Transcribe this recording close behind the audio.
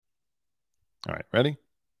All right, ready?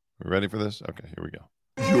 We're ready for this? Okay, here we go.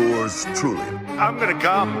 Yours truly. I'm gonna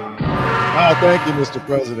come. Ah, thank you, Mr.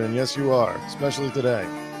 President. Yes, you are, especially today.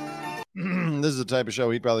 This is the type of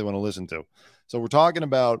show he'd probably want to listen to. So we're talking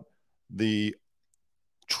about the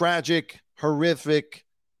tragic, horrific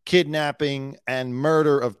kidnapping and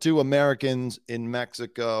murder of two Americans in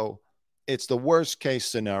Mexico. It's the worst case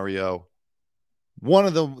scenario. One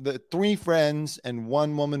of the three friends and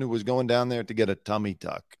one woman who was going down there to get a tummy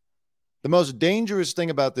tuck. The most dangerous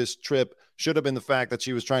thing about this trip should have been the fact that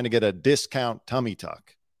she was trying to get a discount tummy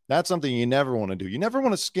tuck. That's something you never want to do. You never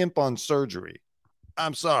want to skimp on surgery.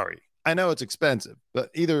 I'm sorry. I know it's expensive,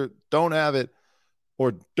 but either don't have it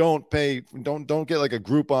or don't pay, don't get like a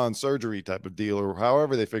Groupon surgery type of deal, or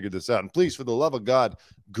however they figured this out. And please, for the love of God,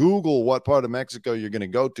 Google what part of Mexico you're going to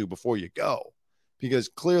go to before you go, because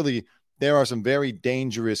clearly there are some very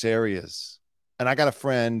dangerous areas. And I got a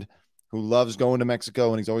friend who loves going to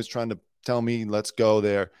Mexico, and he's always trying to tell me, let's go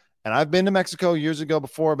there. And I've been to Mexico years ago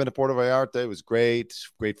before. I've been to Puerto Vallarta. It was great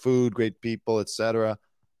food, great people, etc.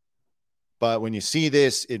 But when you see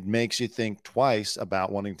this, it makes you think twice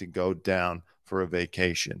about wanting to go down for a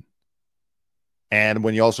vacation. And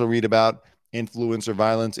when you also read about influencer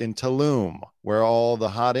violence in Tulum, where all the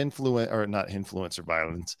hot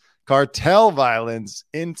cartel violence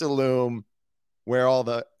in Tulum, where all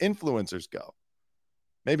the influencers go.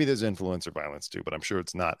 Maybe there's influencer violence too, but I'm sure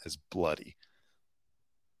it's not as bloody.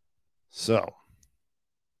 So,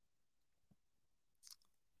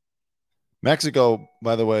 Mexico,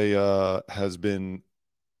 by the way, has been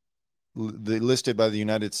listed by the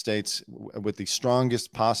United States with the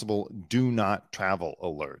strongest possible do not travel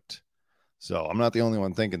alert. So I'm not the only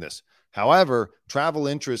one thinking this. However, travel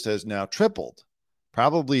interest has now tripled.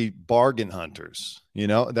 Probably bargain hunters. You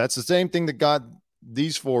know, that's the same thing that got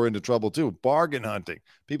these four into trouble too. Bargain hunting.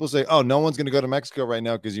 People say, oh, no one's going to go to Mexico right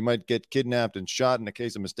now because you might get kidnapped and shot in a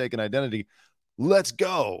case of mistaken identity. Let's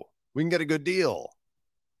go. We can get a good deal.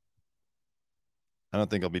 I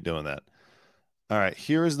don't think I'll be doing that. All right,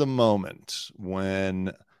 here is the moment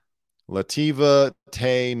when Lativa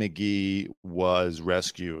Tay McGee was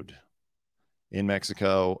rescued in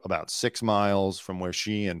Mexico, about 6 miles from where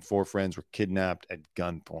she and four friends were kidnapped at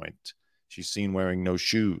gunpoint. She's seen wearing no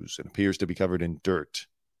shoes and appears to be covered in dirt.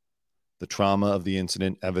 The trauma of the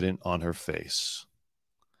incident evident on her face.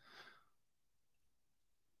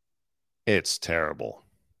 It's terrible.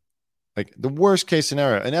 Like the worst case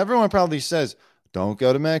scenario. And everyone probably says, don't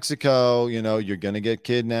go to Mexico. You know, you're going to get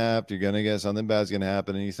kidnapped. You're going to get something bad's going to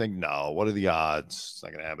happen. And you think, no, what are the odds? It's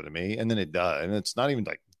not going to happen to me. And then it does. And it's not even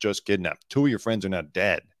like just kidnapped. Two of your friends are now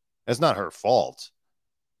dead. That's not her fault.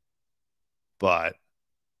 But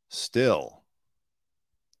still,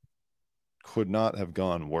 could not have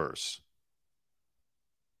gone worse.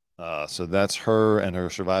 So that's her and her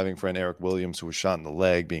surviving friend, Eric Williams, who was shot in the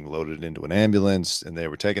leg, being loaded into an ambulance. And they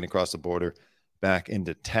were taken across the border back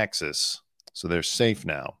into Texas. So they're safe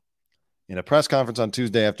now. In a press conference on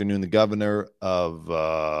Tuesday afternoon, the governor of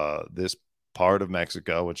this part of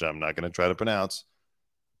Mexico, which I'm not going to try to pronounce,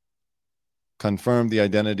 confirmed the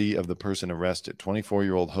identity of the person arrested.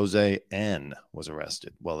 24-year-old Jose N. was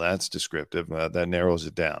arrested. Well, that's descriptive. That narrows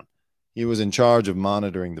it down. He was in charge of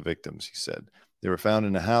monitoring the victims, he said. They were found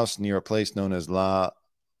in a house near a place known as La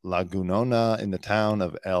Lagunona in the town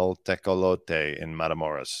of El Tecolote in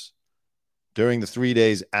Matamoros. During the 3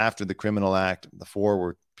 days after the criminal act,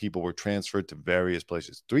 the people were transferred to various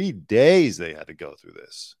places. 3 days they had to go through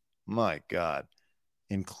this. My God.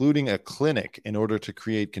 Including a clinic in order to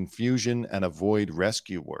create confusion and avoid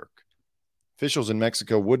rescue work. Officials in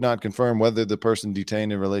Mexico would not confirm whether the person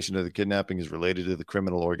detained in relation to the kidnapping is related to the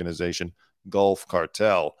criminal organization Gulf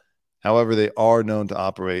Cartel. However, they are known to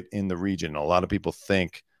operate in the region. A lot of people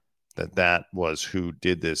think that was who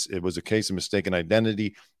did this. It was a case of mistaken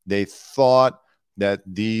identity. They thought that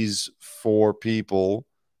these four people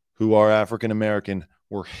who are African-American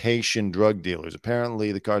were Haitian drug dealers.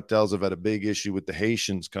 Apparently, the cartels have had a big issue with the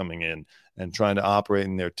Haitians coming in and trying to operate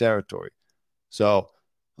in their territory. So,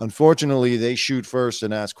 unfortunately, they shoot first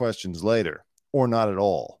and ask questions later, or not at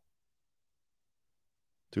all.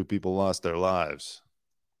 2 people lost their lives.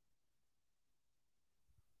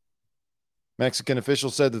 Mexican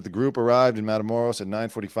officials said that the group arrived in Matamoros at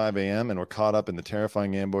 9:45 a.m. and were caught up in the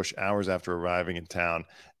terrifying ambush hours after arriving in town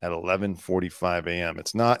at 11:45 a.m.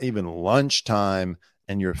 It's not even lunchtime,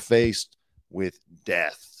 and you're faced with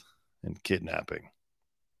death and kidnapping.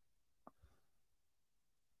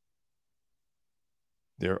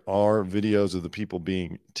 There are videos of the people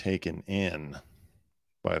being taken in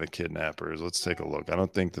by the kidnappers. Let's take a look. I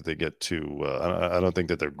don't think that they get too, I don't think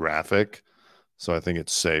that they're graphic. So I think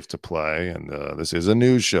it's safe to play. And this is a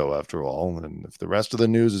news show after all. And if the rest of the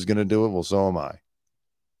news is going to do it, well, so am I.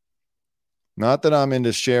 Not that I'm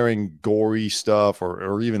into sharing gory stuff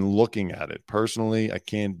or even looking at it. Personally, I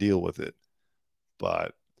can't deal with it.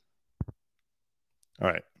 But, all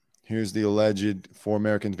right. Here's the alleged 4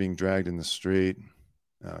 Americans being dragged in the street.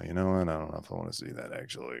 Oh, you know what? I don't know if I want to see that,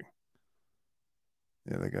 actually.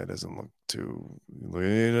 Yeah, the guy doesn't look too...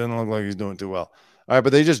 He doesn't look like he's doing too well. All right,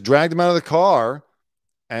 but they just dragged him out of the car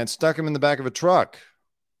and stuck him in the back of a truck.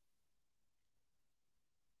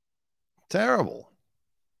 Terrible.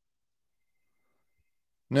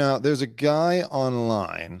 Now, there's a guy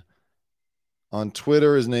online on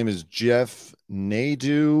Twitter. His name is Jeff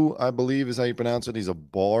Nadu, I believe is how you pronounce it. He's a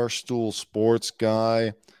Barstool Sports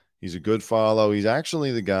guy. He's a good follow. He's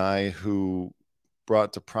actually the guy who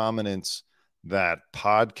brought to prominence that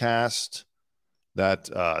podcast, that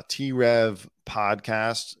T-Rev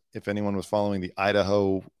podcast, if anyone was following the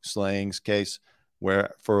Idaho slayings case,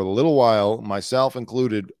 where for a little while, myself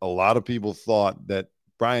included, a lot of people thought that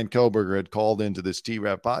Brian Koberger had called into this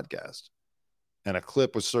T-Rev podcast. And a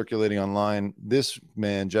clip was circulating online. This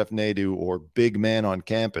man, Jeff Nadu, or Big Man on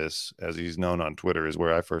Campus, as he's known on Twitter, is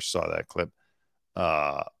where I first saw that clip.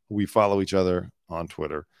 We follow each other on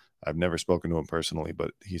Twitter. I've never spoken to him personally,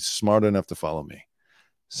 but he's smart enough to follow me.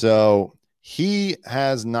 So he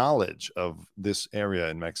has knowledge of this area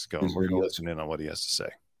in Mexico, and we're going to listen in on what he has to say.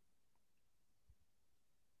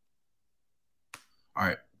 All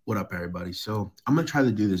right. What up, everybody? So I'm going to try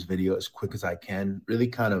to do this video as quick as I can, really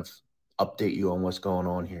kind of update you on what's going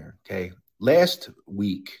on here, okay? Last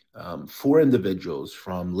week, 4 individuals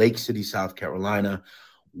from Lake City, South Carolina,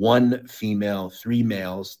 1 female, 3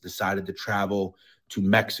 males, decided to travel to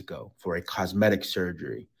Mexico for a cosmetic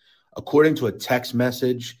surgery. According to a text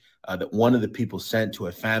message that one of the people sent to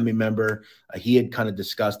a family member, he had kind of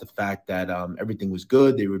discussed the fact that everything was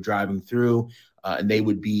good. They were driving through and they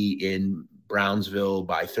would be in Brownsville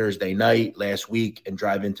by Thursday night last week and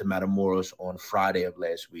drive into Matamoros on Friday of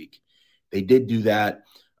last week. They did do that.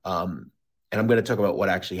 And I'm going to talk about what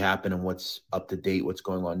actually happened and what's up to date, what's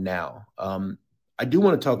going on now. I do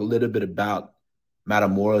want to talk a little bit about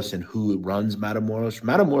Matamoros and who runs Matamoros.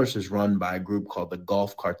 Matamoros is run by a group called the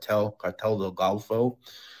Gulf Cartel, Cartel del Golfo.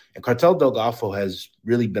 And Cartel del Golfo has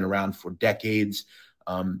really been around for decades.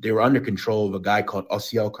 They were under control of a guy called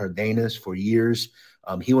Ociel Cardenas for years.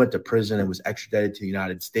 He went to prison and was extradited to the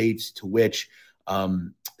United States, to which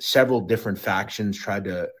several different factions tried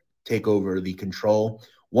to take over the control.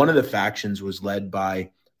 One of the factions was led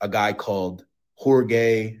by a guy called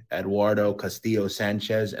Jorge Eduardo Castillo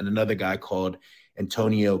Sanchez and another guy called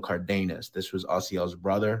Antonio Cardenas. This was Ociel's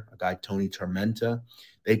brother, a guy, Tony Tormenta.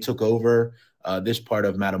 They took over this part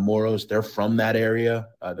of Matamoros. They're from that area,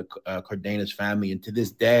 the Cardenas family. And to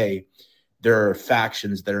this day, there are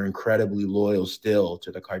factions that are incredibly loyal still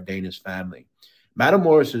to the Cardenas family.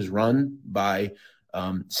 Matamoros is run by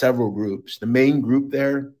several groups. The main group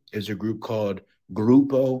there is a group called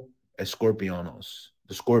Grupo Escorpiones,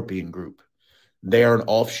 the Scorpion Group. They are an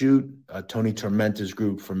offshoot, Tony Tormenta's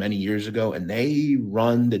group from many years ago, and they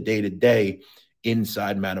run the day-to-day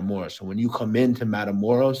inside Matamoros. So when you come into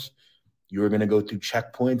Matamoros, you're going to go through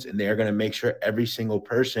checkpoints, and they're going to make sure every single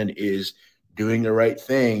person is doing the right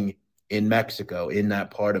thing in Mexico, in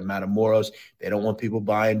that part of Matamoros. They don't want people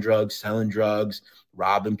buying drugs, selling drugs,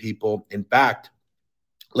 robbing people. In fact,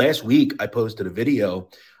 last week, I posted a video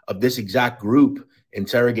of this exact group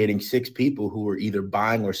interrogating 6 people who were either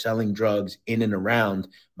buying or selling drugs in and around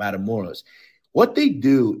Matamoros. What they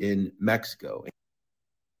do in Mexico.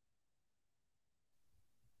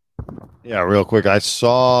 Yeah, real quick. I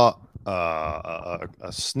saw a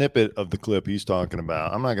snippet of the clip he's talking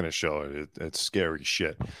about. I'm not going to show it. It's scary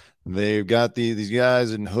shit. They've got these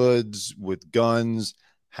guys in hoods with guns,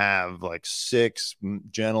 have like 6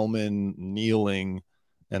 gentlemen kneeling,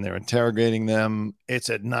 and they're interrogating them. It's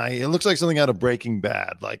at night. It looks like something out of Breaking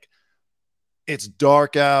Bad. Like, it's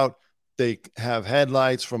dark out. They have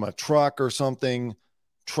headlights from a truck or something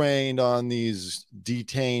trained on these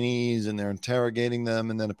detainees, and they're interrogating them,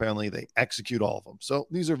 and then apparently they execute all of them. So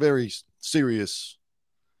these are very serious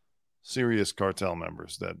cartel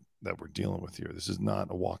members that we're dealing with here. This is not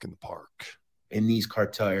a walk in the park. In these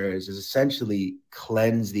cartel areas is essentially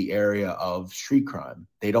cleanse the area of street crime.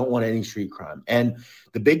 They don't want any street crime. And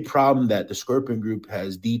the big problem that the Scorpion Group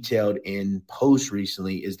has detailed in posts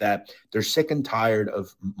recently is that they're sick and tired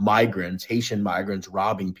of migrants, Haitian migrants,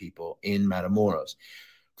 robbing people in Matamoros.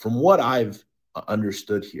 From what I've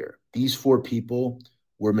understood here, these 4 people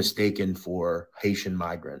were mistaken for Haitian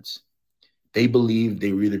migrants. They believed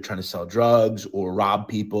they were either trying to sell drugs or rob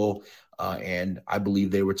people, and I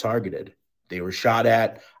believe they were targeted. They were shot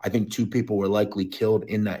at. I think 2 people were likely killed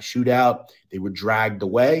in that shootout. They were dragged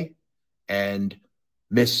away, and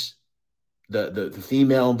Miss the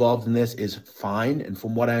female involved in this is fine. And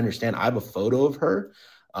from what I understand, I have a photo of her,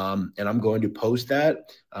 and I'm going to post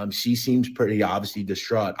that. She seems pretty obviously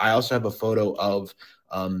distraught. I also have a photo of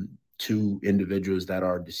 2 individuals that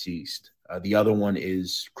are deceased. The other one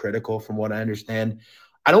is critical, from what I understand.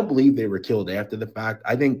 I don't believe they were killed after the fact.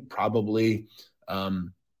 I think probably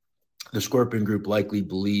the Scorpion Group likely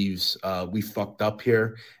believes we fucked up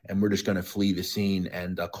here, and we're just going to flee the scene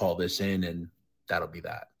and call this in, and that'll be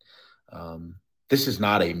that. This is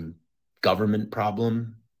not a government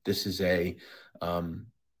problem. This is a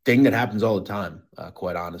thing that happens all the time,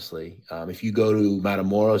 quite honestly. If you go to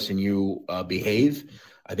Matamoros and you behave,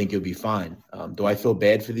 I think you'll be fine. Do I feel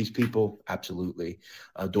bad for these people? Absolutely.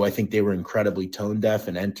 Do I think they were incredibly tone deaf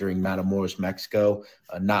and entering Matamoros, Mexico,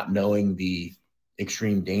 not knowing the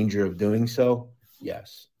extreme danger of doing so?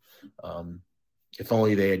 Yes. If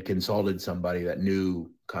only they had consulted somebody that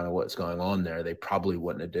knew kind of what's going on there, they probably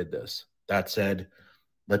wouldn't have did this. That said,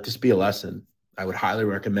 let this be a lesson. I would highly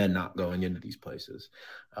recommend not going into these places.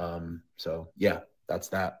 So yeah, that's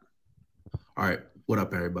that. All right. What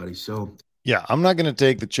up, everybody? So yeah, I'm not going to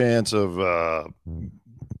take the chance of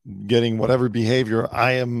getting whatever behavior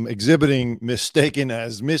I am exhibiting mistaken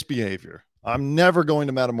as misbehavior. I'm never going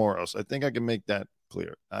to Matamoros. I think I can make that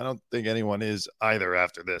clear. I don't think anyone is either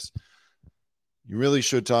after this. You really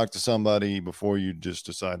should talk to somebody before you just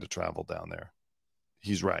decide to travel down there.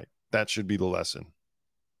 He's right. That should be the lesson.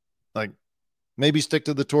 Like, maybe stick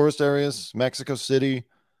to the tourist areas. Mexico City,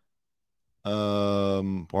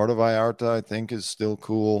 part of Vallarta, I think, is still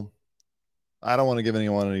cool. I don't want to give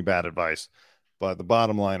anyone any bad advice, but the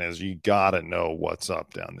bottom line is you got to know what's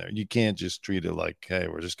up down there. You can't just treat it like, hey,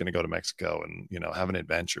 we're just going to go to Mexico and, have an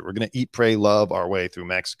adventure. We're going to eat, pray, love our way through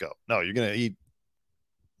Mexico. No, you're going to eat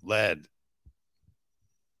lead.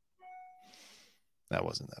 That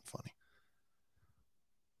wasn't that funny.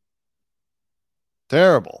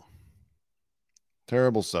 Terrible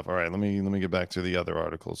stuff. All right, let me get back to the other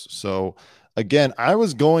articles. So again, I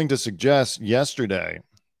was going to suggest yesterday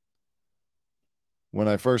when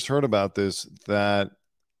I first heard about this that,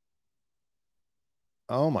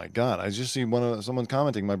 oh my God, I just see someone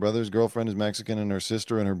commenting, my brother's girlfriend is Mexican and her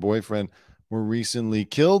sister and her boyfriend were recently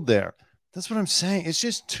killed there. That's what I'm saying. It's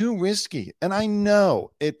just too risky. And I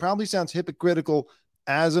know it probably sounds hypocritical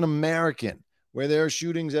as an American where there are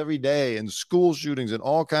shootings every day and school shootings and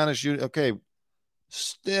all kind of shootings. Okay,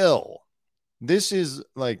 still, this is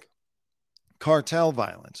like cartel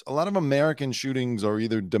violence. A lot of American shootings are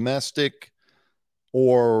either domestic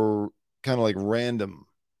or kind of like random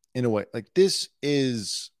in a way. Like, this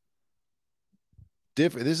is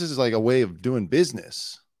different. This is like a way of doing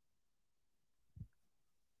business.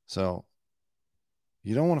 So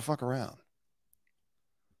you don't want to fuck around.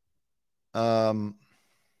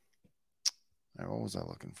 What was I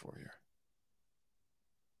looking for here?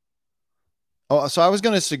 Oh, so I was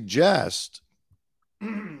going to suggest,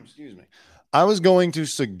 excuse me. I was going to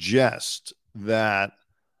suggest that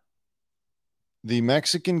the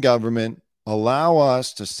Mexican government allow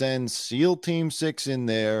us to send SEAL Team 6 in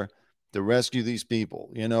there to rescue these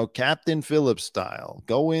people, Captain Phillips style.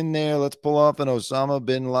 Go in there. Let's pull off an Osama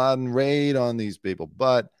bin Laden raid on these people.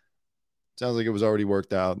 But it sounds like it was already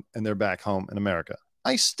worked out and they're back home in America.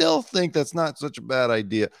 I still think that's not such a bad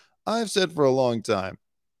idea. I've said for a long time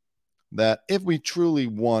that if we truly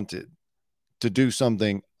wanted to do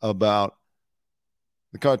something about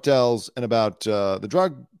the cartels and about the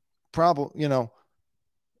drug problem,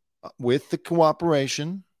 with the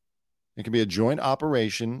cooperation, it can be a joint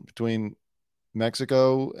operation between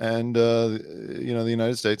Mexico and, the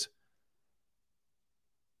United States.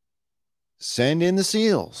 Send in the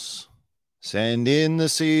SEALs.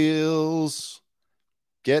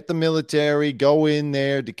 Get the military, go in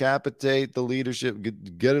there, decapitate the leadership,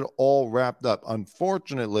 get it all wrapped up.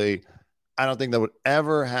 Unfortunately, I don't think that would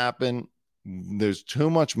ever happen. There's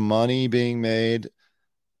too much money being made,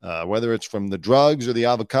 whether it's from the drugs or the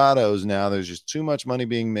avocados now. There's just too much money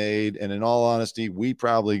being made. And in all honesty, we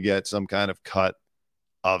probably get some kind of cut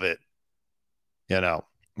of it.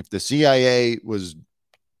 If the CIA was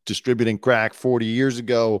distributing crack 40 years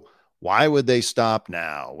ago, why would they stop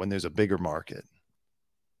now when there's a bigger market?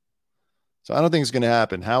 So I don't think it's going to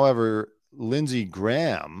happen. However, Lindsey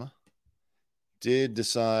Graham did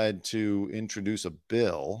decide to introduce a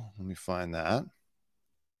bill. Let me find that.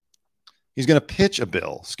 He's going to pitch a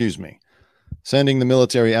bill, sending the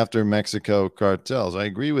military after Mexico cartels. I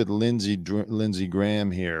agree with Lindsey Graham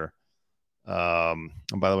here. And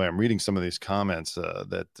by the way, I'm reading some of these comments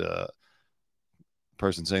that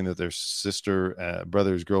person saying that their sister,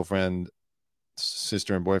 brother's girlfriend,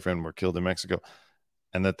 sister and boyfriend were killed in Mexico,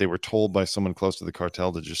 and that they were told by someone close to the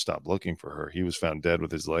cartel to just stop looking for her. He was found dead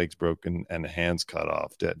with his legs broken and hands cut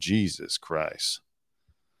off. Dead. Jesus Christ.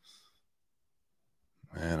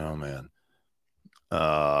 Man, oh man.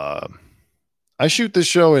 I shoot this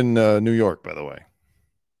show in New York, by the way.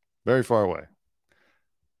 Very far away.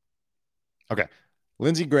 Okay.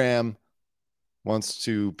 Lindsey Graham wants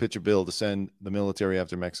to pitch a bill to send the military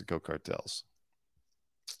after Mexico cartels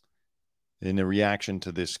in a reaction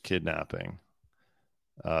to this kidnapping.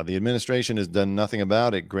 The administration has done nothing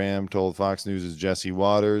about it. Graham told Fox News' Jesse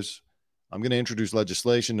Waters, I'm going to introduce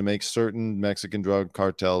legislation to make certain Mexican drug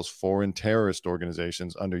cartels foreign terrorist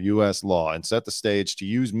organizations under U.S. law and set the stage to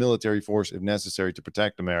use military force if necessary to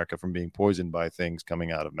protect America from being poisoned by things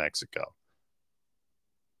coming out of Mexico.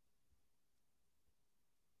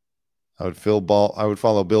 I would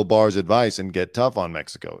follow Bill Barr's advice and get tough on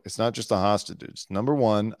Mexico. It's not just the hostages. Number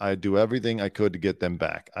one, I'd do everything I could to get them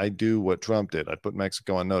back. I'd do what Trump did. I'd put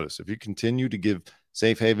Mexico on notice. If you continue to give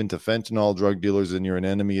safe haven to fentanyl drug dealers, then you're an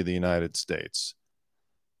enemy of the United States.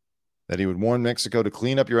 That he would warn Mexico to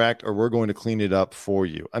clean up your act or we're going to clean it up for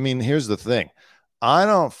you. I mean, here's the thing. I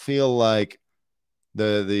don't feel like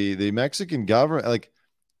the Mexican government, like,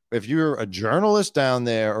 if you're a journalist down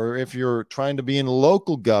there or if you're trying to be in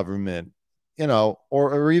local government, you know,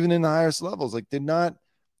 or even in the highest levels, like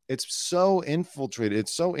it's so infiltrated.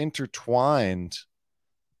 It's so intertwined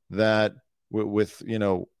that with, you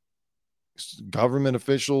know, government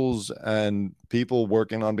officials and people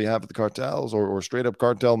working on behalf of the cartels or straight up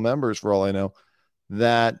cartel members, for all I know,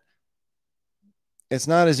 that it's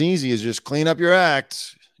not as easy as just clean up your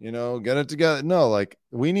act, you know, get it together. No, like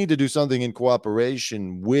we need to do something in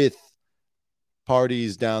cooperation with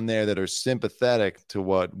parties down there that are sympathetic to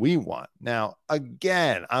what we want. Now,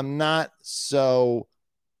 again, I'm not so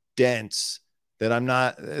dense that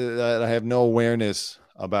I have no awareness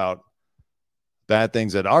about bad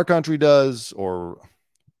things that our country does or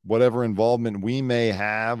whatever involvement we may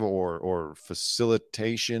have or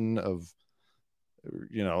facilitation of,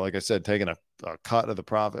 you know, like I said, taking a cut of the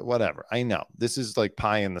profit, whatever. I know this is like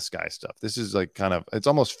pie in the sky stuff. This is like kind of, it's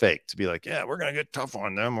almost fake to be like, yeah, we're going to get tough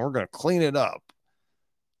on them. We're going to clean it up.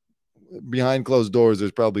 Behind closed doors,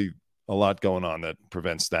 there's probably a lot going on that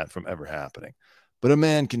prevents that from ever happening. But a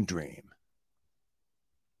man can dream.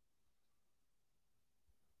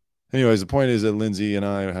 Anyways, the point is that Lindsay and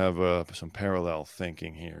I have some parallel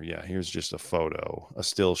thinking here. Yeah, here's just a photo, a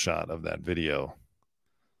still shot of that video.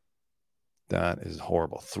 That is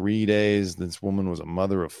horrible. 3 days. This woman was a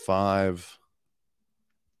mother of 5.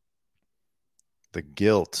 The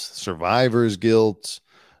guilt, survivor's guilt,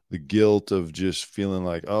 the guilt of just feeling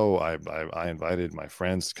like, oh, I invited my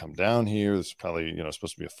friends to come down here. This is probably, you know,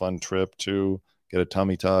 supposed to be a fun trip to get a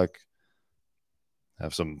tummy tuck,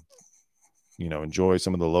 have some, you know, enjoy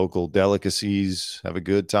some of the local delicacies, have a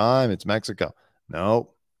good time. It's Mexico.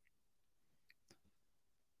 No.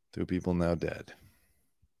 2 people now dead.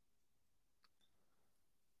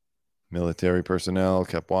 Military personnel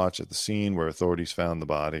kept watch at the scene where authorities found the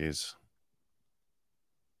bodies.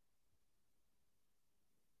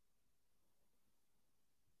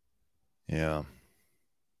 Yeah.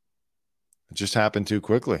 It just happened too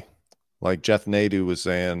quickly. Like Jeff Nadu was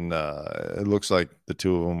saying, it looks like the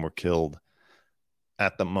 2 of them were killed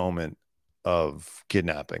at the moment of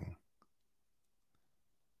kidnapping.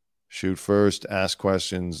 Shoot first, ask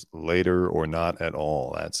questions later, or not at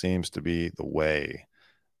all. That seems to be the way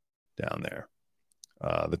down there.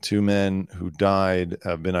 The 2 men who died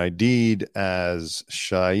have been ID'd as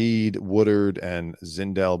Shaeed Woodard and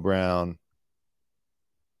Zindell Brown.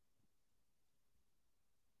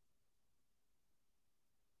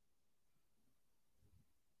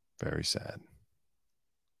 Very sad.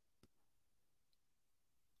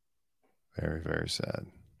 Very, very sad.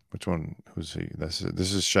 Which one? Who's he? This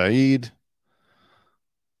is Shaeed.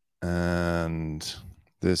 And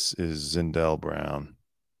this is Zindell Brown.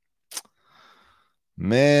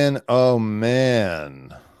 Man, oh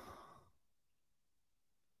man.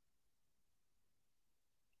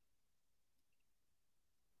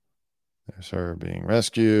 There's her being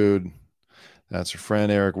rescued. That's her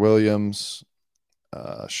friend, Eric Williams,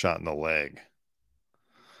 shot in the leg.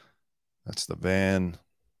 That's the van.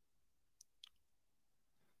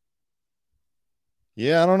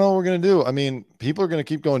 Yeah, I don't know what we're going to do. I mean, people are going to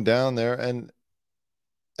keep going down there. And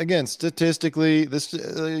again, statistically,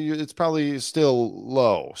 it's probably still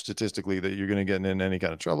low statistically that you're going to get in any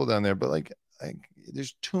kind of trouble down there. But like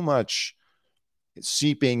there's too much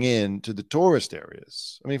seeping into the tourist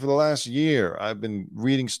areas. I mean, for the last year, I've been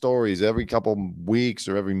reading stories every couple weeks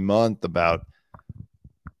or every month about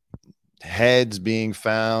heads being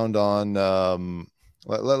found on.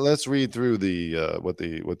 Let's read through the what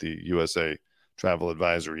the USA travel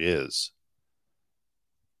advisory is.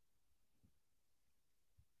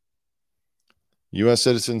 U.S.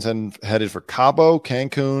 citizens headed for Cabo,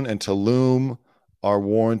 Cancun, and Tulum are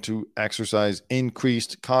warned to exercise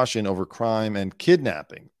increased caution over crime and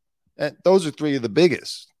kidnapping. And those are three of the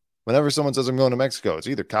biggest. Whenever someone says I'm going to Mexico, it's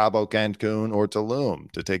either Cabo, Cancun, or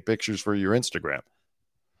Tulum to take pictures for your Instagram.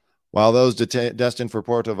 While those destined for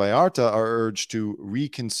Puerto Vallarta are urged to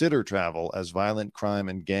reconsider travel as violent crime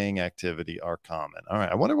and gang activity are common. All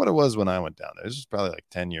right, I wonder what it was when I went down there. This is probably like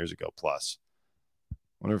 10 years ago plus. I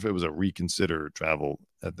wonder if it was a reconsider travel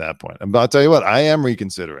at that point. But I'll tell you what, I am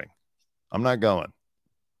reconsidering. I'm not going.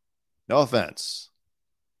 No offense.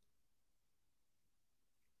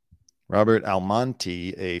 Robert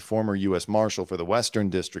Almonte, a former U.S. Marshal for the Western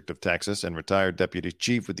District of Texas and retired deputy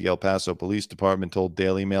chief with the El Paso Police Department, told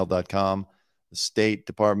DailyMail.com the State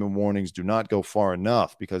Department warnings do not go far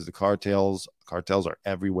enough because the cartels are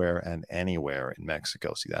everywhere and anywhere in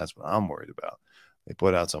Mexico. See, that's what I'm worried about. They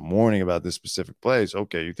put out some warning about this specific place.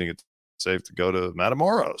 Okay, you think it's safe to go to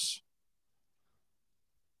Matamoros.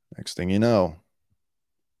 Next thing you know,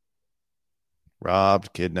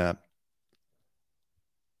 robbed, kidnapped.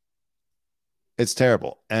 It's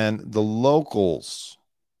terrible. And the locals,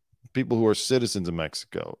 people who are citizens of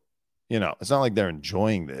Mexico, it's not like they're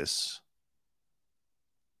enjoying this.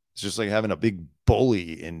 It's just like having a big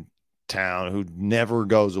bully in town who never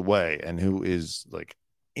goes away and who is like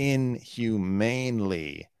can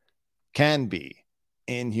be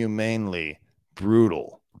inhumanely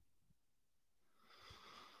brutal.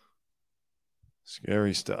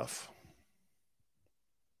 Scary stuff.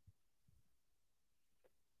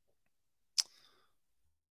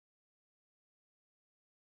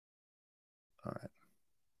 All right.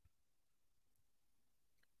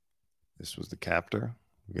 This was the captor.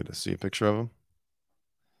 We get to see a picture of him.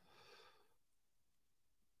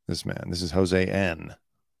 This man. This is Jose N.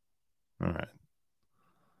 All right.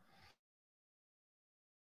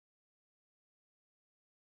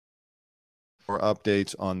 More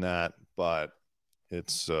updates on that, but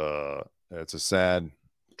it's a sad,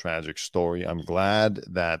 tragic story. I'm glad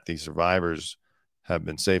that the survivors have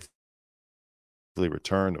been safely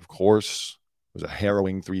returned. Of course, it was a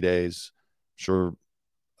harrowing 3 days. I'm sure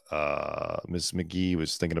Miss McGee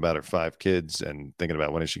was thinking about her 5 kids and thinking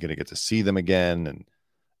about when is she going to get to see them again, and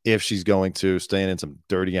if she's going to staying in some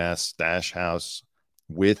dirty ass stash house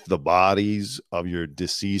with the bodies of your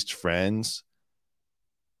deceased friends.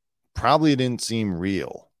 Probably didn't seem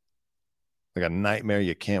real. Like a nightmare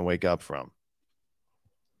you can't wake up from.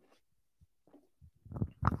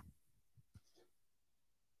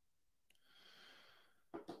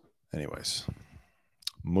 Anyways,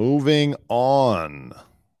 moving on.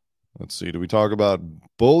 Let's see. Do we talk about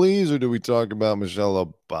bullies or do we talk about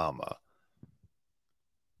Michelle Obama?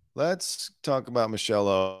 Let's talk about Michelle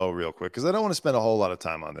O real quick because I don't want to spend a whole lot of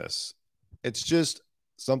time on this. It's just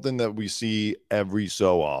something that we see every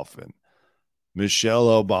so often. Michelle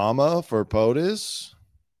Obama for POTUS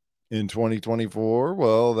in 2024.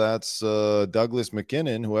 Well, that's Douglas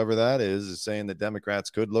McKinnon, whoever that is saying that Democrats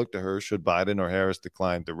could look to her should Biden or Harris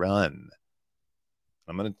decline to run.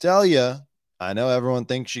 I'm going to tell you, I know everyone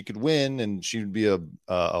thinks she could win and she would be a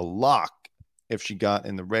lock if she got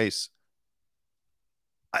in the race.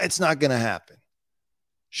 It's not going to happen.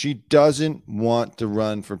 She doesn't want to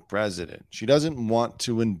run for president. She doesn't want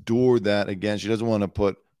to endure that again. She doesn't want to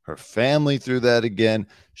put her family through that again.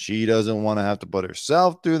 She doesn't want to have to put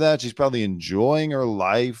herself through that. She's probably enjoying her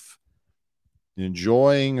life,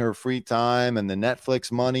 enjoying her free time and the Netflix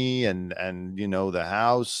money and the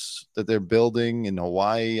house that they're building in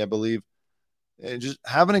Hawaii, I believe. And just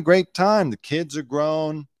having a great time. The kids are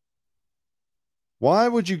grown. Why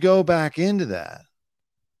would you go back into that?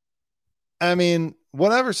 I mean,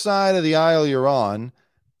 whatever side of the aisle you're on,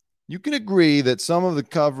 you can agree that some of the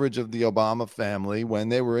coverage of the Obama family when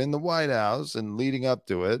they were in the White House and leading up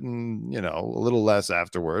to it and, a little less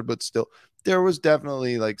afterward, but still there was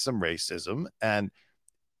definitely like some racism and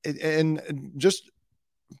just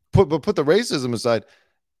put the racism aside,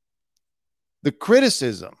 the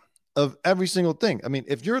criticism of every single thing. I mean,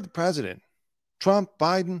 if you're the president, Trump,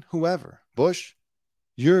 Biden, whoever, Bush,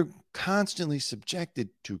 you're constantly subjected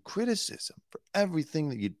to criticism for everything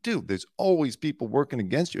that you do. There's always people working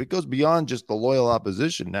against you. It goes beyond just the loyal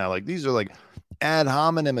opposition now. Like these are like ad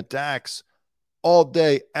hominem attacks all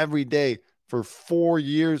day, every day for 4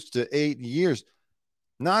 years to 8 years.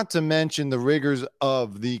 Not to mention the rigors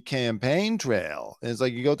of the campaign trail. And it's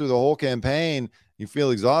like you go through the whole campaign, you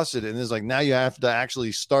feel exhausted, and it's like now you have to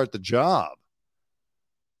actually start the job.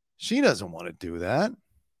 She doesn't want to do that.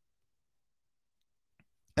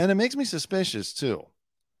 And it makes me suspicious too.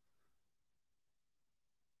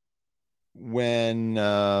 When,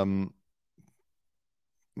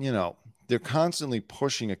 they're constantly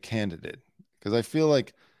pushing a candidate, because I feel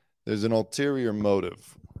like there's an ulterior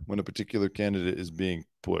motive when a particular candidate is being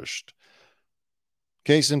pushed.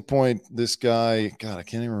 Case in point, this guy, God, I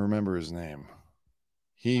can't even remember his name.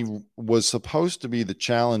 He was supposed to be the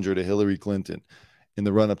challenger to Hillary Clinton in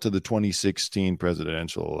the run up to the 2016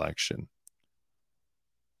 presidential election.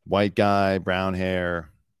 White guy, brown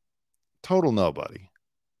hair, total nobody.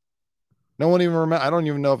 No one even remember. I don't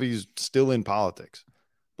even know if he's still in politics,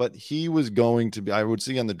 but he was going to be. I would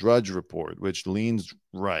see on the Drudge Report, which leans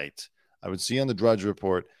right. I would see on the Drudge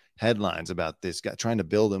Report headlines about this guy trying to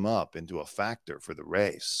build him up into a factor for the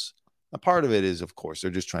race. A part of it is, of course, they're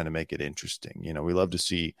just trying to make it interesting. We love to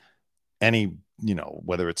see any,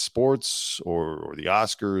 whether it's sports or the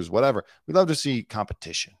Oscars, whatever. We love to see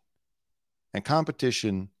competition. And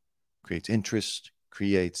competition creates interest,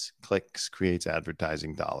 creates clicks, creates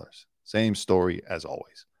advertising dollars. Same story as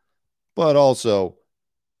always. But also,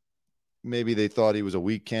 maybe they thought he was a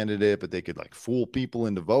weak candidate, but they could fool people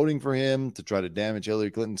into voting for him to try to damage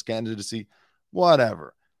Hillary Clinton's candidacy.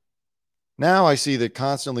 Whatever. Now I see they're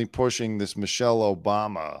constantly pushing this Michelle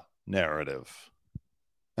Obama narrative.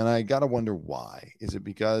 And I got to wonder why. Is it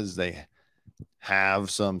because they have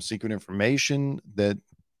some secret information that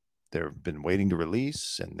they've been waiting to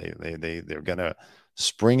release and they're going to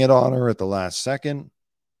spring it on her at the last second?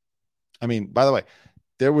 I mean, by the way,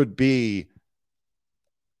 there would be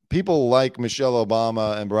people like Michelle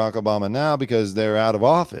Obama and Barack Obama now because they're out of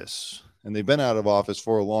office, and they've been out of office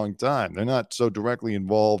for a long time. They're not so directly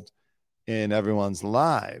involved in everyone's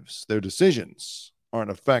lives. Their decisions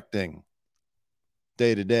aren't affecting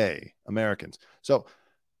day-to-day Americans. So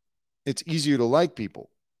it's easier to like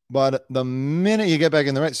people. But the minute you get back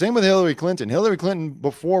in the race, same with Hillary Clinton. Hillary Clinton,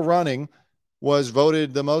 before running, was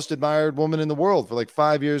voted the most admired woman in the world for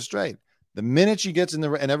 5 years straight. The minute she gets in the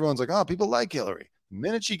race, and everyone's like, oh, people like Hillary. The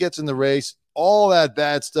minute she gets in the race, all that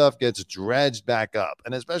bad stuff gets dredged back up.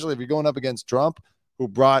 And especially if you're going up against Trump, who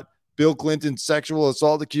brought Bill Clinton's sexual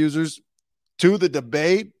assault accusers to the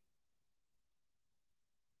debate,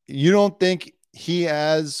 you don't think he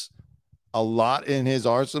has a lot in his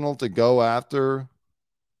arsenal to go after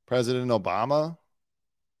President Obama?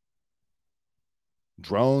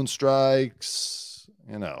 Drone strikes,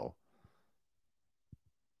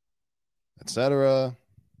 etc.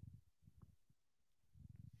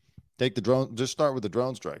 Take the drone, just start with the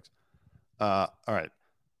drone strikes. All right.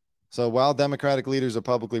 So while Democratic leaders are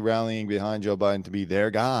publicly rallying behind Joe Biden to be their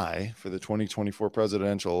guy for the 2024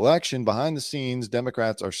 presidential election, behind the scenes,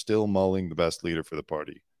 Democrats are still mulling the best leader for the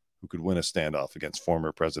party who could win a standoff against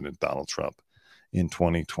former President Donald Trump in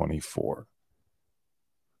 2024.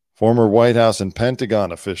 Former White House and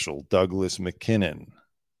Pentagon official Douglas McKinnon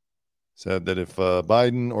said that if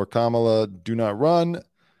Biden or Kamala do not run,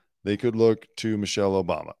 they could look to Michelle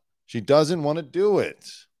Obama. She doesn't want to do it.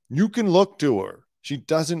 You can look to her. She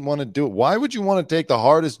doesn't want to do it. Why would you want to take the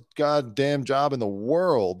hardest goddamn job in the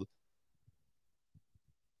world?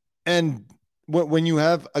 And when you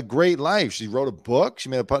have a great life, she wrote a book. She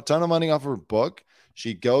made a ton of money off of her book.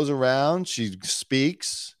 She goes around. She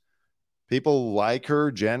speaks. People like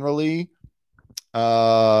her generally.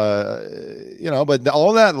 But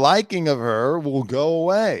all that liking of her will go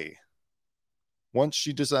away once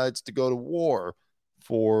she decides to go to war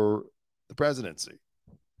for the presidency.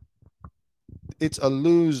 It's a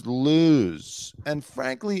lose-lose. And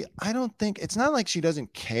frankly, I don't think, it's not like she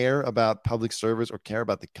doesn't care about public service or care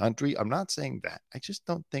about the country. I'm not saying that. I just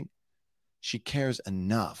don't think she cares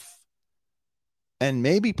enough. And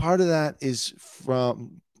maybe part of that is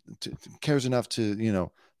cares enough to,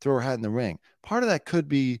 throw her hat in the ring. Part of that could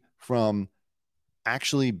be from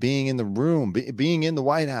actually being in the room, being in the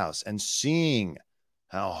White House and seeing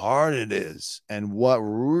how hard it is and what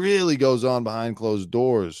really goes on behind closed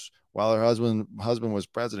doors. While her husband was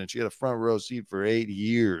president, she had a front row seat for 8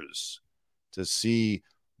 years to see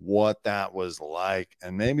what that was like.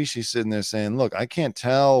 And maybe she's sitting there saying, look, I can't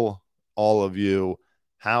tell all of you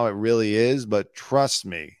how it really is, but trust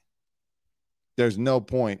me, there's no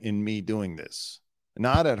point in me doing this.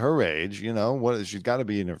 Not at her age, she's got to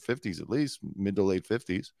be in her 50s, at least mid to late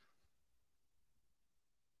 50s.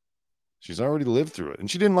 She's already lived through it, and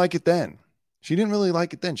she didn't like it then. She didn't really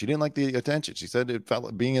like it then. She didn't like the attention. She said it felt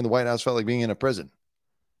like being in the White House felt like being in a prison.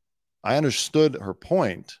 I understood her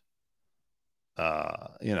point.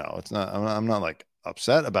 It's not. I'm not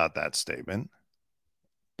upset about that statement,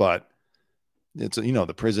 but it's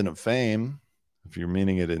the prison of fame. if you're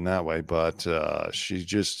meaning it in that way. But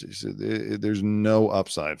there's no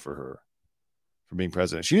upside for her for being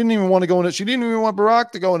president. She didn't even want to go into, she didn't even want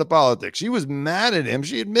Barack to go into politics. She was mad at him.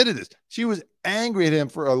 She admitted this. She was angry at him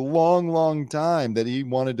for a long, long time that he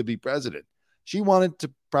wanted to be president. She wanted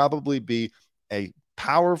to probably be a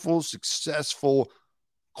powerful, successful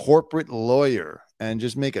corporate lawyer and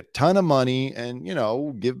just make a ton of money and, you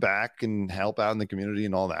know, give back and help out in the community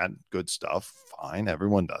and all that good stuff. Fine.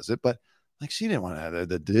 Everyone does it. But like, she didn't want to have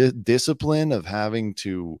the discipline of having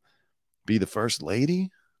to be the first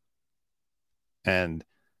lady and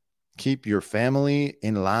keep your family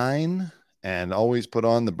in line and always put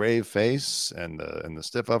on the brave face and the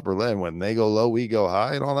stiff upper lip. When they go low, we go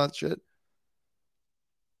high and all that shit.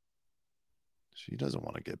 She doesn't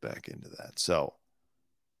want to get back into that. So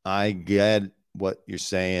I get what you're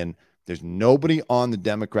saying. There's nobody on the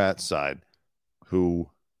Democrat side who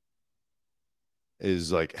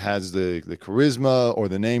is like, has the charisma or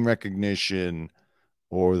the name recognition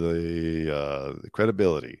or the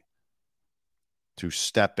credibility to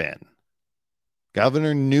step in.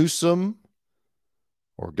 Governor Newsom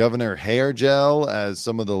or Governor Hair Gel, as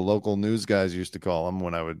some of the local news guys used to call him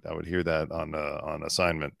when I would hear that on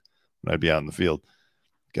assignment when I'd be out in the field.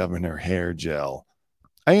 Governor Hair Gel.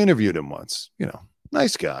 I interviewed him once. You know,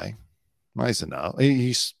 nice guy, nice enough.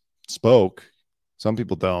 He spoke. Some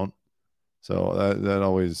people don't. So that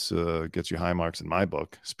always gets you high marks in my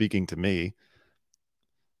book. Speaking to me.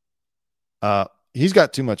 He's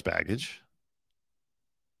got too much baggage.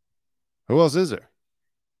 Who else is there?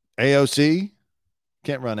 AOC?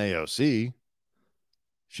 Can't run AOC.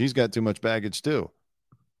 She's got too much baggage too.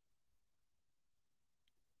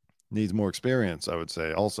 Needs more experience, I would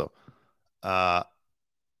say also.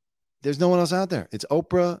 There's no one else out there. It's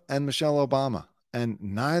Oprah and Michelle Obama. And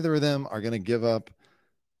neither of them are going to give up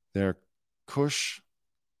their cush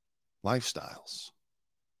lifestyles.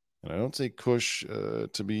 And I don't say cush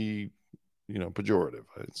to be, you know, pejorative.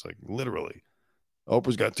 It's like literally.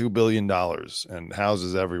 Oprah's got $2 billion and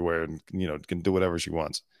houses everywhere and, you know, can do whatever she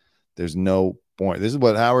wants. There's no point. This is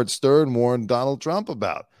what Howard Stern warned Donald Trump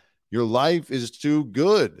about. Your life is too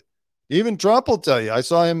good. Even Trump will tell you. I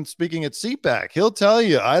saw him speaking at CPAC. He'll tell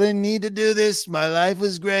you, I didn't need to do this. My life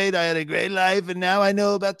was great. I had a great life. And now I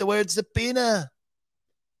know about the word subpoena.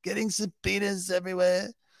 Getting subpoenas everywhere.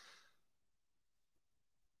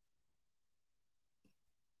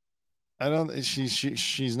 I don't,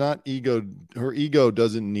 she's not ego. Her ego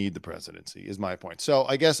doesn't need the presidency is my point. So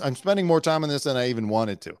I guess I'm spending more time on this than I even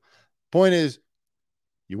wanted to. Point is,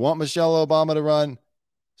 you want Michelle Obama to run?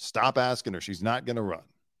 Stop asking her. She's not going to run.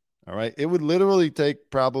 All right. It would literally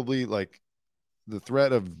take probably like the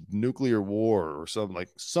threat of nuclear war or something, like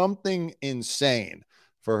something insane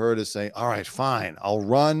for her to say, all right, fine, I'll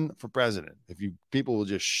run for president. If you people will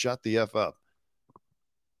just shut the F up.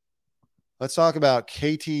 Let's talk about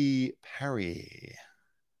Katy Perry.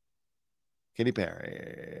 Katy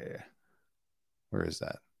Perry. Where is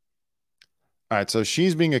that? All right. So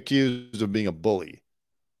she's being accused of being a bully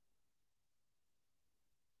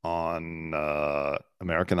on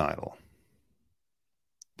American Idol.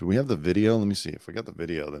 Do we have the video? Let me see. If we got the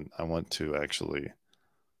video, then I want to actually.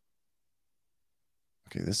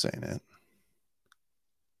 Okay, this ain't it.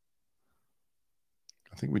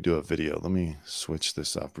 I think we do a video. Let me switch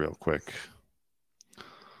this up real quick.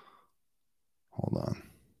 Hold on.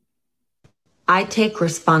 I take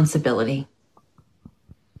responsibility.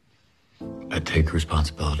 I take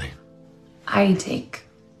responsibility. I take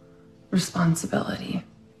responsibility.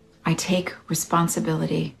 I take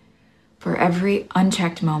responsibility for every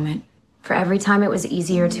unchecked moment. For every time it was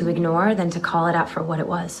easier to ignore than to call it out for what it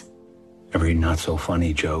was. Every not so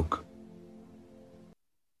funny joke.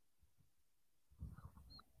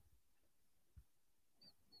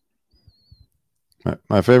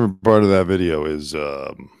 My favorite part of that video is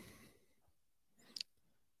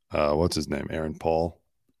what's his name? Aaron Paul.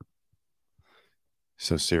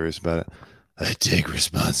 So serious about it. I take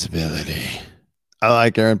responsibility. I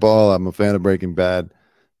like Aaron Paul. I'm a fan of Breaking Bad.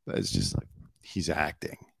 But it's just like he's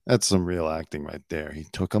acting. That's some real acting right there. He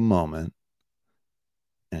took a moment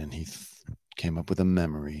and he came up with a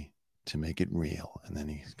memory to make it real. And then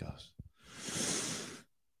he goes,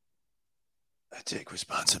 I take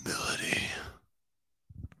responsibility.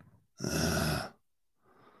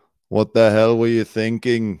 What the hell were you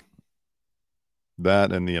thinking?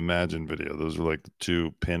 That and the Imagine video. Those are like the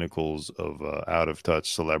two pinnacles of out of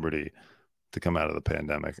touch celebrity to come out of the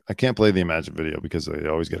pandemic. I can't play the Imagine video because they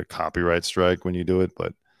always get a copyright strike when you do it.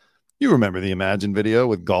 But you remember the Imagine video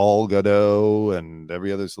with Gal Gadot and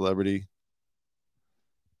every other celebrity.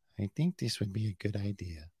 I think this would be a good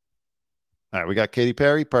idea. All right, we got Katy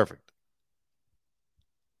Perry. Perfect.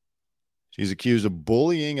 She's accused of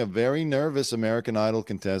bullying a very nervous American Idol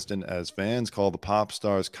contestant as fans call the pop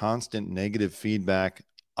star's constant negative feedback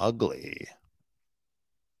ugly.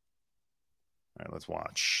 All right, let's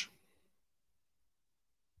watch.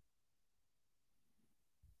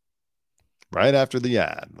 Right after the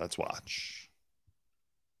ad, let's watch.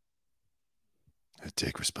 I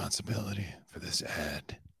take responsibility for this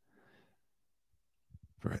ad,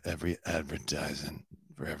 for every advertisement,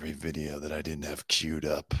 for every video that I didn't have queued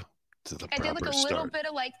up to the proper I did like a start. little bit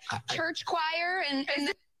of like church choir and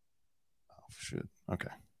Oh shit. Okay.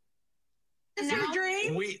 Is it your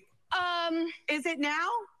dream? Is it now?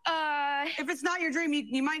 If it's not your dream,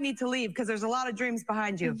 you might need to leave because there's a lot of dreams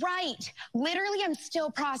behind you. Right. Literally, I'm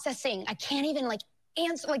still processing. I can't even like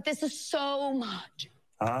answer. Like, this is so much.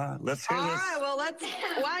 Let's hear All this. right, well,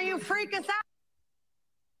 why don't you freak us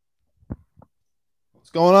out?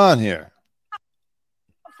 What's going on here?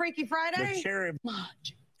 Freaky Friday? The cherry.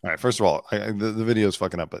 Much. All right. First of all, the video is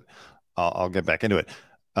fucking up, but I'll get back into it.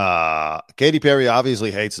 Katy Perry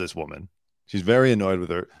obviously hates this woman. She's very annoyed with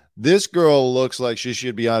her. This girl looks like she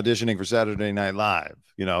should be auditioning for Saturday Night Live.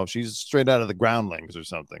 You know, she's straight out of the Groundlings or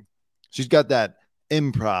something. She's got that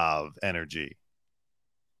improv energy.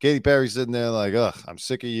 Katy Perry's sitting there like, ugh, I'm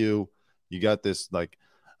sick of you. You got this like,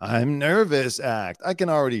 I'm nervous act. I can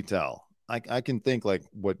already tell. I can think like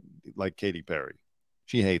Katy Perry.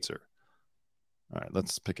 She hates her. All right,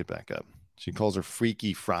 let's pick it back up. She calls her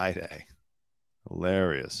Freaky Friday.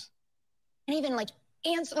 Hilarious. And even like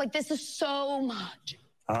answer. Like, this is so much.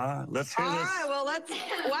 Let's hear All this. right, well,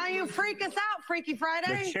 why don't you freak us out, Freaky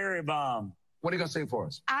Friday? The cherry bomb. What are you going to sing for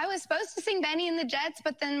us? I was supposed to sing Benny and the Jets,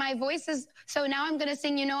 but then my voice is, so now I'm going to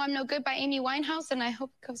sing You Know I'm No Good by Amy Winehouse, and I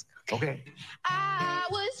hope it goes. Okay. I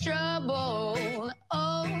was troubled.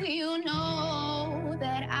 Oh, you know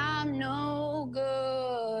that I'm no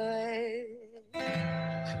good.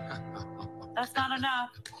 That's not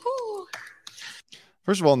enough. Whew.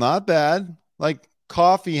 First of all, not bad. Like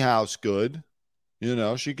coffee house good. You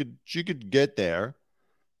know, she could get there.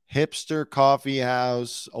 Hipster coffee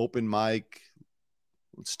house, open mic,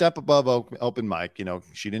 step above open mic. You know,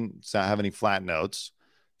 she didn't have any flat notes.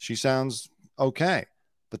 She sounds okay.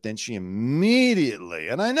 But then she immediately,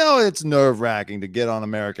 and I know it's nerve-wracking to get on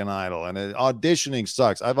American Idol, and auditioning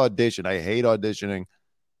sucks. I've auditioned. I hate auditioning.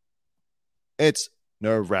 It's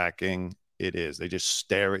nerve-wracking. It is. They just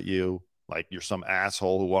stare at you like you're some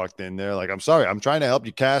asshole who walked in there. Like, I'm sorry, I'm trying to help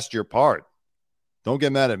you cast your part. Don't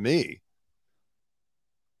get mad at me.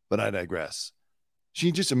 But I digress.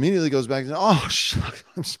 She just immediately goes back and says, oh, shuck,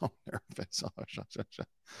 I'm so nervous. Oh, shuck.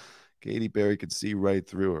 Katy Perry could see right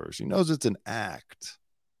through her. She knows it's an act.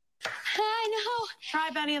 I know.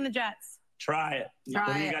 Try Benny and the Jets. Try it.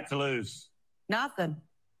 What do you got to lose? Nothing.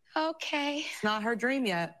 Okay. It's not her dream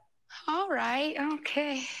yet. All right.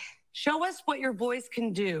 Okay. Show us what your voice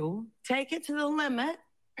can do. Take it to the limit.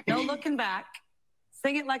 No looking back.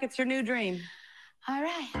 Sing it like it's your new dream. All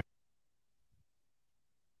right.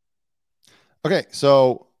 Okay,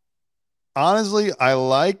 so honestly, I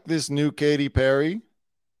like this new Katy Perry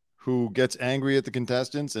who gets angry at the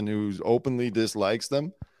contestants and who openly dislikes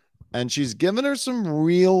them. And she's given her some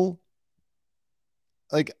real,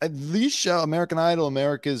 like these show, American Idol,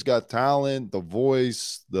 America's Got Talent, The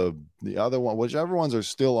Voice, the other one, whichever ones are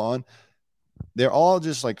still on, they're all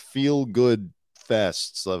just like feel good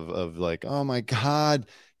fests of like, oh my God,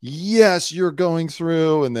 yes, you're going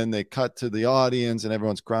through. And then they cut to the audience and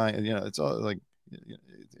everyone's crying. And, you know, it's all like,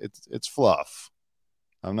 it's fluff.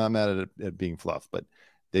 I'm not mad at it being fluff, but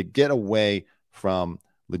they get away from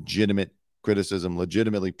legitimate criticism,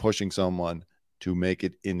 legitimately pushing someone to make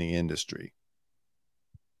it in the industry.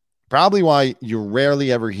 Probably why you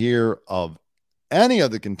rarely ever hear of any of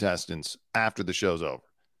the contestants after the show's over.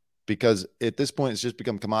 Because at this point, it's just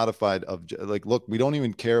become commodified of like, look, we don't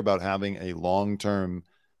even care about having a long-term,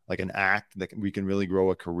 like an act that we can really grow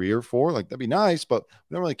a career for. Like, that'd be nice, but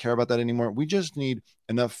we don't really care about that anymore. We just need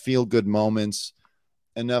enough feel-good moments,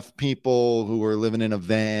 enough people who are living in a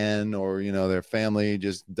van or, you know, their family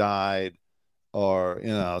just died or, you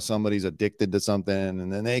know, somebody's addicted to something.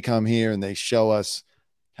 And then they come here and they show us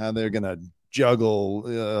how they're going to juggle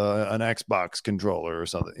an Xbox controller or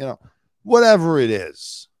something, you know, whatever it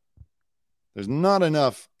is. There's not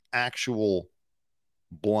enough actual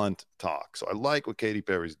blunt talk. So I like what Katy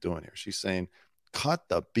Perry's doing here. She's saying, cut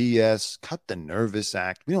the BS, cut the nervous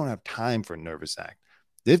act. We don't have time for nervous act.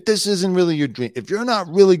 If this isn't really your dream, if you're not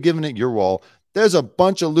really giving it your all, there's a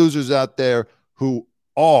bunch of losers out there who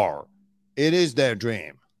are. It is their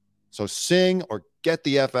dream. So sing or get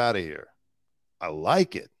the F out of here. I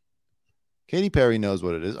like it. Katy Perry knows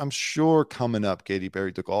what it is. I'm sure coming up, Katy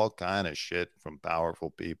Perry took all kind of shit from powerful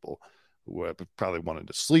people. who probably wanted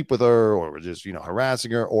to sleep with her or were just,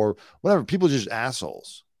 harassing her or whatever. People are just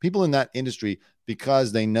assholes. People in that industry,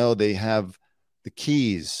 because they know they have the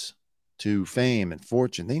keys to fame and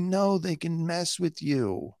fortune. They know they can mess with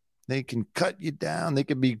you. They can cut you down. They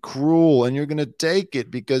can be cruel, and you're going to take it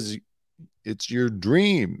because it's your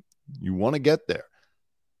dream. You want to get there.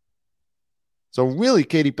 So really,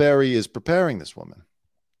 Katy Perry is preparing this woman.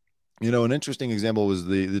 An interesting example was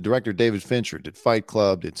the director David Fincher did Fight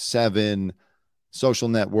Club, did Seven, Social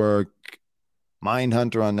Network,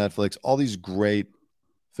 Mindhunter on Netflix, all these great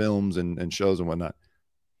films and shows and whatnot.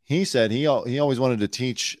 He said he always wanted to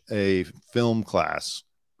teach a film class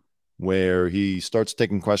where he starts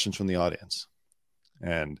taking questions from the audience.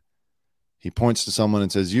 And he points to someone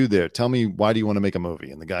and says, "You there, tell me, why do you want to make a movie?"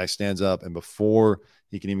 And the guy stands up, and before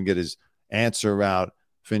he can even get his answer out,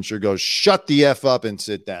 Fincher goes, "Shut the F up and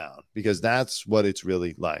sit down," because that's what it's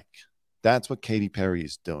really like. That's what Katy Perry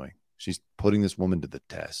is doing. She's putting this woman to the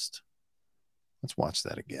test. Let's watch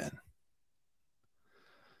that again.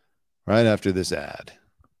 Right after this ad.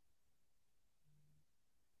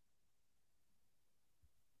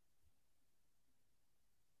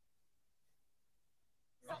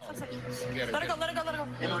 Let it go.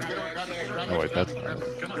 Oh, wait, that's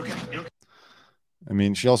not. I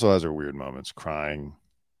mean, she also has her weird moments crying.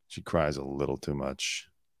 She cries a little too much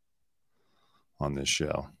on this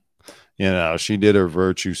show. She did her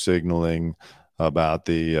virtue signaling about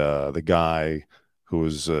the guy who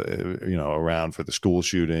was, around for the school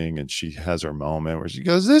shooting. And she has her moment where she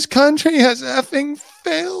goes, "This country has effing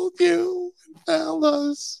failed you and failed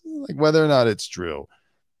us." Like, whether or not it's true,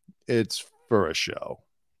 it's for a show.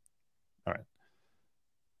 All right.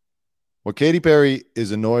 What Katy Perry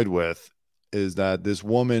is annoyed with is that this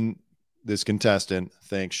woman, this contestant,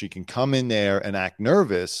 thinks she can come in there and act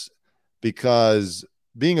nervous because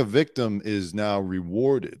being a victim is now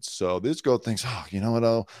rewarded. So this girl thinks, "Oh, you know what?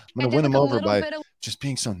 I'm going to win them over by just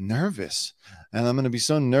being so nervous. And I'm going to be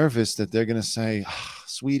so nervous that they're going to say,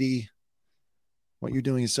 'Sweetie, what you're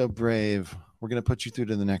doing is so brave. We're going to put you through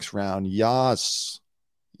to the next round.'" Yes.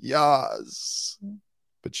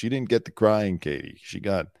 But she didn't get the crying Katy. She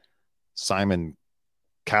got Simon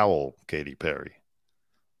Cowell Katy Perry.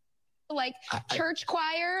 Like church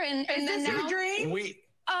choir and is then this now your dream?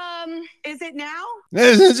 Is it now?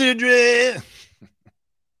 This is your dream.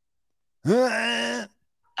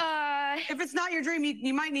 If it's not your dream,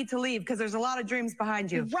 you might need to leave because there's a lot of dreams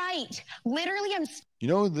behind you. Right. Literally,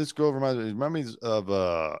 This girl reminds me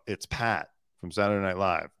of It's Pat from Saturday Night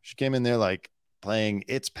Live. She came in there like playing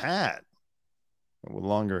It's Pat with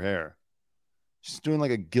longer hair. She's doing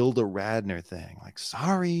like a Gilda Radner thing. Like,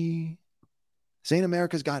 sorry, this ain't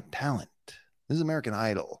America's Got Talent. This is American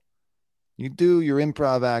Idol. You do your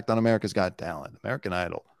improv act on America's Got Talent. American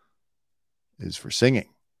Idol is for singing.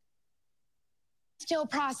 still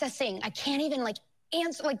processing. I can't even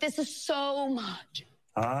answer. This is so much.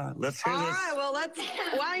 Let's hear All this. right, well,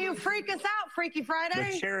 why don't you freak us out, Freaky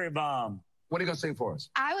Friday? The cherry bomb. What are you going to sing for us?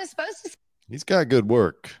 I was supposed to. He's got good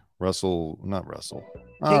work. Not Russell.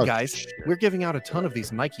 Hey guys, we're giving out a ton of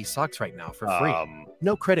these Nike socks right now for free.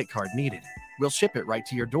 No credit card needed. We'll ship it right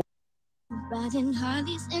to your door. All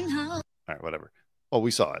right, whatever. Oh,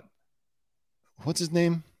 we saw it. What's his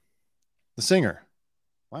name? The singer.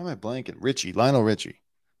 Why am I blanking? Lionel Richie.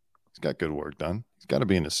 He's got good work done. He's got to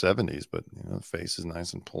be in his 70s, but the face is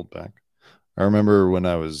nice and pulled back. I remember when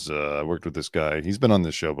I worked with this guy. He's been on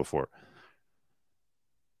this show before.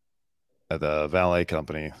 At the valet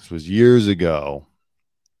company. This was years ago.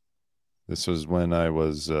 This was when I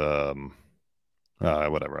was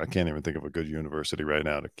whatever. I can't even think of a good university right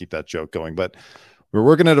now to keep that joke going. But we were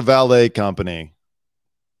working at a valet company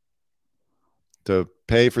to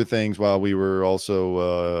pay for things while we were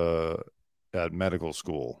also at medical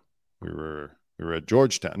school. We were at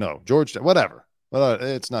Georgetown. No, Georgetown. Whatever. Well,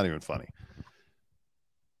 it's not even funny.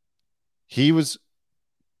 He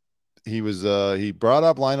brought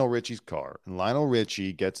up Lionel Richie's car, and Lionel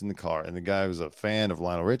Richie gets in the car, and the guy was a fan of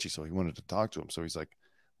Lionel Richie, so he wanted to talk to him. So he's like,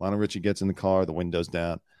 Lionel Richie gets in the car, the window's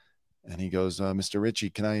down, and he goes, "Mr. Richie,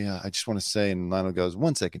 can I just want to say," and Lionel goes,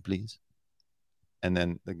 "1 second, please." And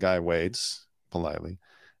then the guy waits politely,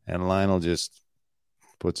 and Lionel just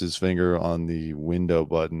puts his finger on the window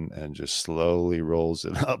button and just slowly rolls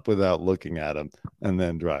it up without looking at him, and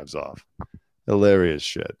then drives off. Hilarious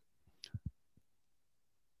shit.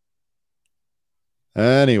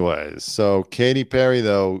 Anyways, so Katy Perry,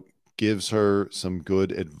 though, gives her some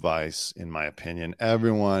good advice, in my opinion.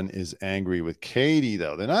 Everyone is angry with Katy,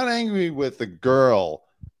 though. They're not angry with the girl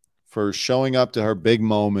for showing up to her big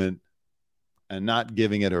moment and not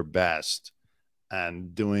giving it her best.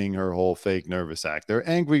 and doing her whole fake nervous act. They're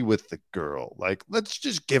angry with the girl. Like, let's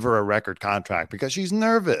just give her a record contract because she's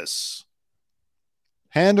nervous.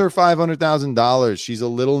 Hand her $500,000. She's a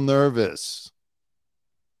little nervous.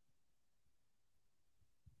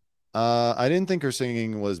 I didn't think her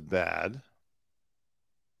singing was bad.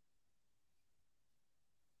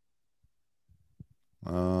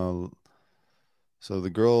 So the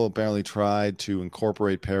girl apparently tried to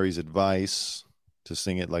incorporate Perry's advice to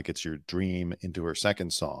sing it like it's your dream into her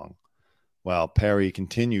second song, while Perry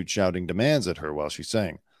continued shouting demands at her while she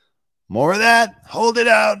sang. More of that. Hold it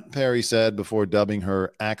out, Perry said before dubbing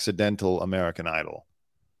her accidental American Idol.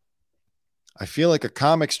 I feel like a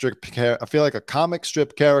comic strip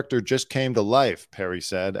character just came to life, Perry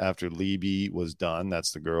said after Liebe was done.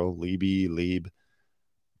 That's the girl, Liebe.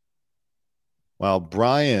 While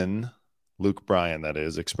Luke Bryan, that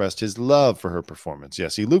is, expressed his love for her performance. Yeah,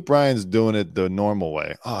 see, Luke Bryan's doing it the normal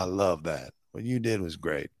way. Oh, I love that. What you did was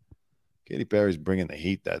great. Katy Perry's bringing the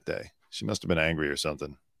heat that day. She must have been angry or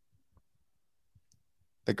something.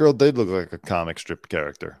 That girl did look like a comic strip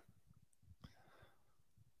character.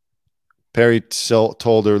 Perry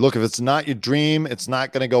told her, look, if it's not your dream, it's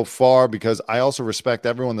not going to go far, because I also respect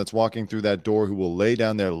everyone that's walking through that door who will lay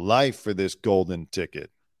down their life for this golden ticket.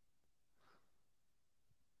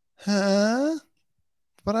 Huh?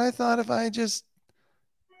 But I thought if I just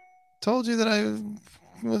told you that I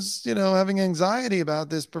was, having anxiety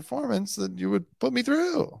about this performance, that you would put me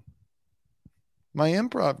through. My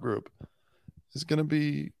improv group is going to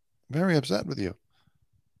be very upset with you.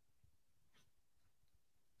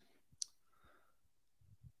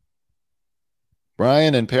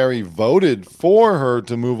 Brian and Perry voted for her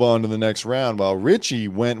to move on to the next round, while Richie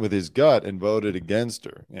went with his gut and voted against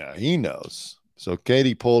her. Yeah, he knows. So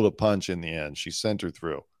Katy pulled a punch in the end. She sent her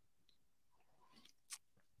through.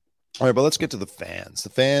 All right, but let's get to the fans. The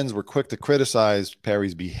fans were quick to criticize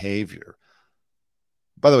Perry's behavior.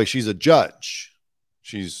 By the way, she's a judge.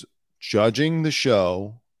 She's judging the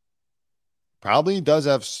show. Probably does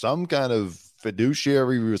have some kind of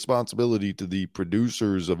fiduciary responsibility to the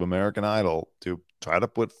producers of American Idol to try to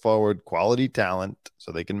put forward quality talent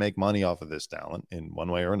so they can make money off of this talent in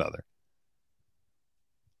one way or another.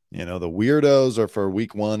 The weirdos are for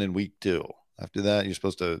week 1 and week 2. After that, you're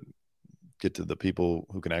supposed to get to the people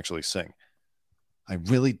who can actually sing. I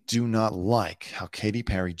really do not like how Katy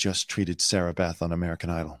Perry just treated Sarah Beth on American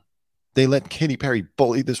Idol. They let Katy Perry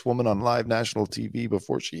bully this woman on live national TV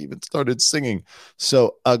before she even started singing.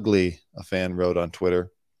 So ugly, a fan wrote on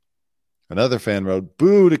Twitter. Another fan wrote,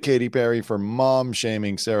 boo to Katy Perry for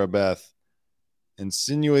mom-shaming Sarah Beth,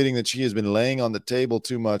 insinuating that she has been laying on the table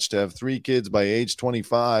too much to have 3 kids by age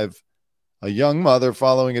 25. A young mother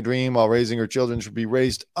following a dream while raising her children should be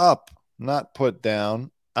raised up, not put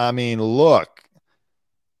down. I mean, look,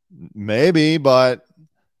 maybe, but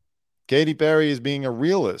Katy Perry is being a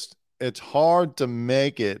realist. It's hard to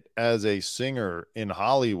make it as a singer in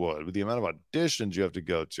Hollywood with the amount of auditions you have to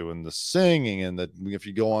go to and the singing and if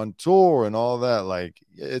you go on tour and all that. Like,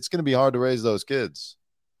 it's going to be hard to raise those kids.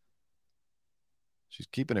 She's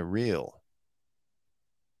keeping it real.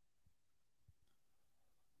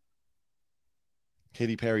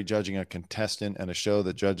 Katy Perry judging a contestant and a show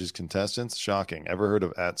that judges contestants. Shocking. Ever heard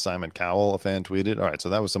of @SimonCowell? A fan tweeted. All right, so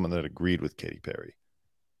that was someone that agreed with Katy Perry.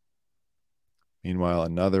 Meanwhile,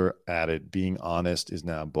 another added, being honest is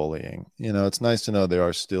now bullying. It's nice to know there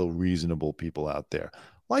are still reasonable people out there,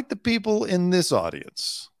 like the people in this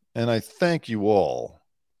audience. And I thank you all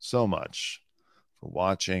so much for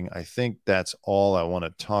watching. I think that's all I want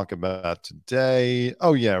to talk about today.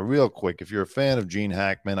 Oh, yeah, real quick. If you're a fan of Gene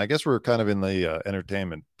Hackman, I guess we're kind of in the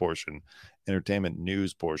entertainment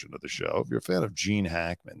news portion of the show. If you're a fan of Gene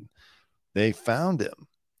Hackman, they found him.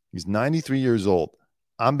 He's 93 years old.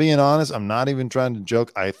 I'm being honest. I'm not even trying to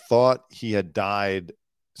joke. I thought he had died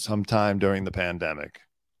sometime during the pandemic.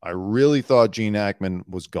 I really thought Gene Hackman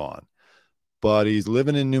was gone, but he's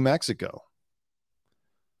living in New Mexico.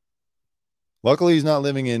 Luckily, he's not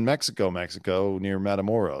living in Mexico near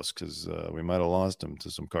Matamoros, because we might have lost him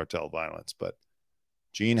to some cartel violence. But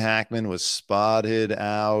Gene Hackman was spotted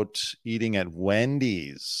out eating at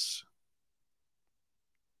Wendy's.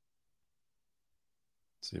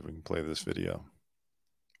 Let's see if we can play this video.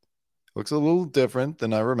 Looks a little different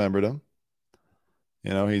than I remembered him.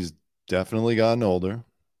 He's definitely gotten older.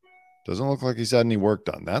 Doesn't look like he's had any work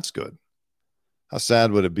done. That's good. How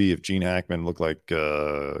sad would it be if Gene Hackman looked like,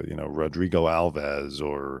 Rodrigo Alves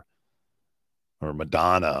or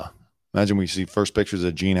Madonna? Imagine we see first pictures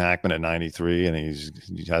of Gene Hackman at 93 and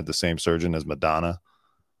he's had the same surgeon as Madonna.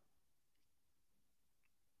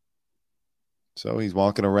 So he's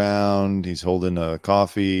walking around. He's holding a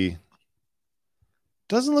coffee.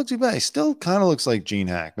 Doesn't look too bad. He still kind of looks like Gene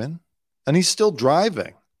Hackman. And he's still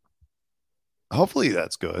driving. Hopefully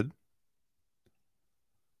that's good.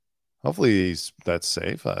 Hopefully that's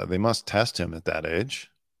safe. They must test him at that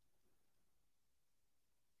age.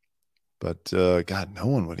 But, God, no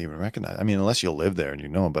one would even recognize. I mean, unless you live there and you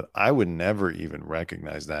know him. But I would never even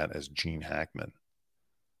recognize that as Gene Hackman.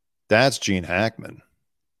 That's Gene Hackman.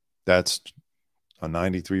 That's a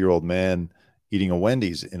 93-year-old man eating a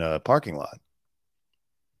Wendy's in a parking lot.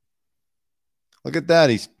 Look at that.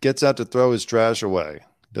 He gets out to throw his trash away.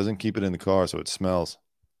 Doesn't keep it in the car so it smells.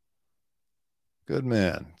 Good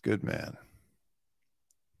man. Good man.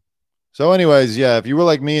 So anyways, yeah, if you were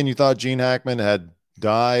like me and you thought Gene Hackman had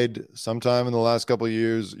died sometime in the last couple of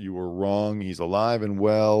years, you were wrong. He's alive and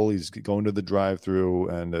well. He's going to the drive-thru,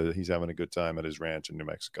 and he's having a good time at his ranch in New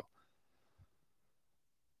Mexico.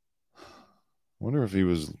 I wonder if he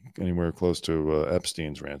was anywhere close to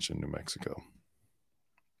Epstein's ranch in New Mexico.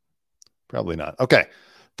 Probably not. Okay.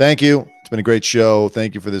 Thank you. It's been a great show.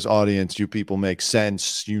 Thank you for this audience. You people make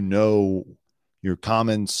sense. You know, you're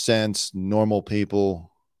common sense, normal people.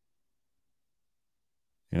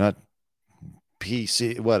 You're not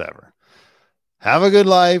PC, whatever. Have a good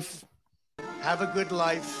life. Have a good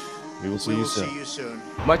life. We will see you soon.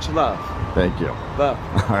 Much love. Thank you. Love.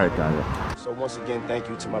 All right, Dante. So once again, thank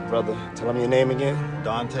you to my brother. Tell him your name again.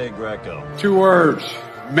 Dante Greco. 2 words.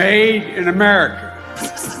 Made in America.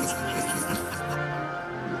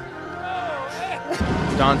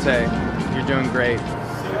 Dante, you're doing great.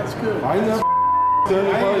 That's good. I know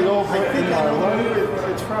anybody over in my life.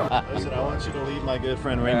 It's from. Listen, I want you to leave my good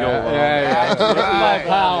friend Ringo alone. My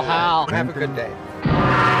pal, Hal. Have a good day.